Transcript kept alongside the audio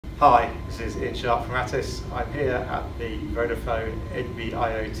Hi, this is Ian Sharp from ATIS. I'm here at the Vodafone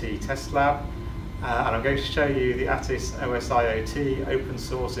NB-IoT test lab and I'm going to show you the ATIS OS-IoT open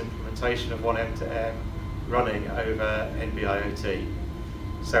source implementation of OneM2M running over NB-IoT.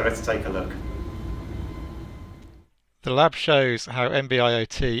 So let's take a look. The lab shows how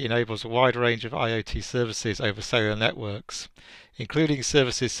NB-IoT enables a wide range of IoT services over cellular networks, including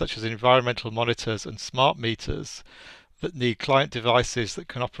services such as environmental monitors and smart meters that need client devices that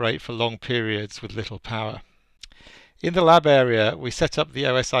can operate for long periods with little power. In the lab area, we set up the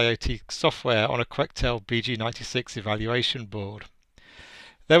OS-IoT software on a Quectel BG96 evaluation board.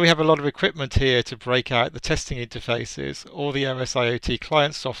 Though we have a lot of equipment here to break out the testing interfaces, all the OS-IoT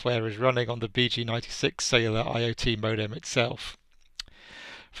client software is running on the BG96 cellular IoT modem itself.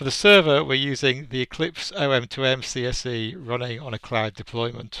 For the server, we're using the Eclipse OM2M CSE running on a cloud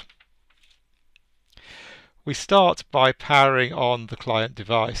deployment. We start by powering on the client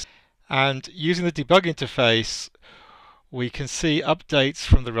device, and using the Debug Interface, we can see updates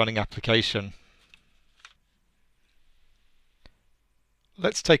from the running application.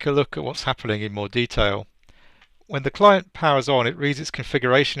 Let's take a look at what's happening in more detail. When the client powers on, it reads its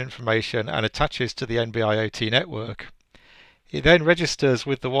configuration information and attaches to the NB-IoT network. It then registers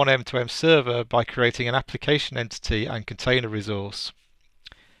with the OneM2M server by creating an application entity and container resource.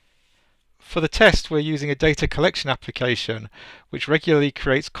 For the test, we're using a data collection application which regularly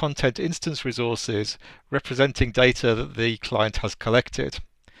creates content instance resources representing data that the client has collected.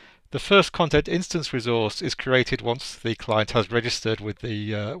 The first content instance resource is created once the client has registered with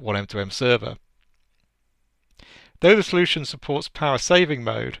the OneM2M server. Though the solution supports power saving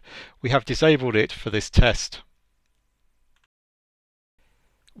mode, we have disabled it for this test.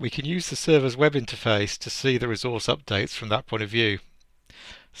 We can use the server's web interface to see the resource updates from that point of view.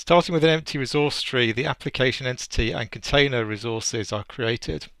 Starting with an empty resource tree, the application entity and container resources are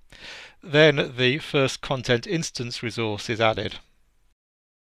created. Then the first content instance resource is added.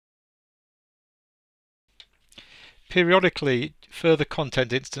 Periodically, further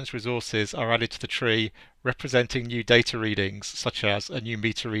content instance resources are added to the tree, representing new data readings, such as a new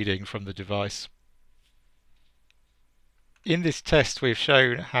meter reading from the device. In this test, we've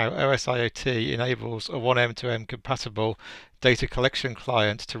shown how OS-IoT enables a OneM2M compatible data collection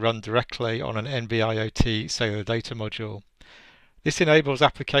client to run directly on an NB-IoT cellular data module. This enables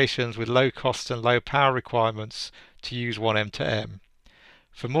applications with low cost and low power requirements to use OneM2M.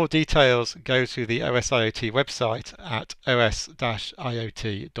 For more details, go to the OS-IoT website at os-iot.org.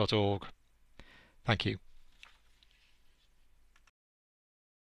 Thank you.